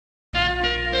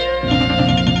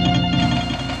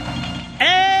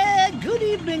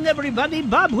everybody.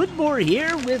 Bob Whitmore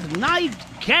here with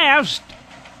NIGHTCAST.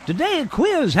 Today a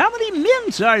quiz. How many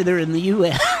mints are there in the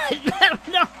U.S.?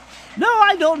 No,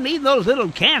 I don't mean those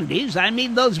little candies. I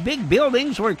mean those big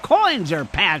buildings where coins are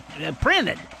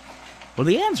printed. Well,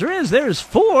 the answer is there's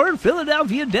 4: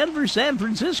 Philadelphia, Denver, San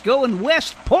Francisco, and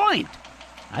West Point.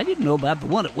 I didn't know about the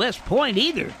one at West Point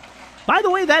either. By the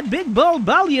way, that big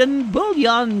bullion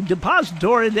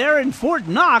depository there in Fort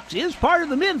Knox is part of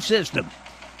the mint system.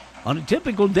 On a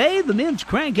typical day, the mints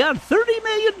crank out 30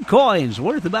 million coins,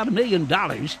 worth about $1 million.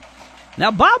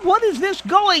 Now, Bob, what is this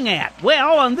going at?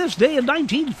 Well, on this day in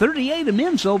 1938, a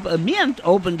mint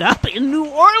opened up in New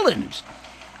Orleans.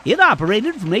 It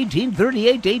operated from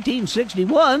 1838 to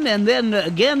 1861, and then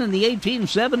again in the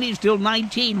 1870s till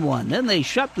 1901. Then they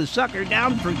shut the sucker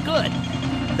down for good.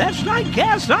 That's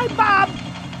NIGHTCAST. I'm Bob.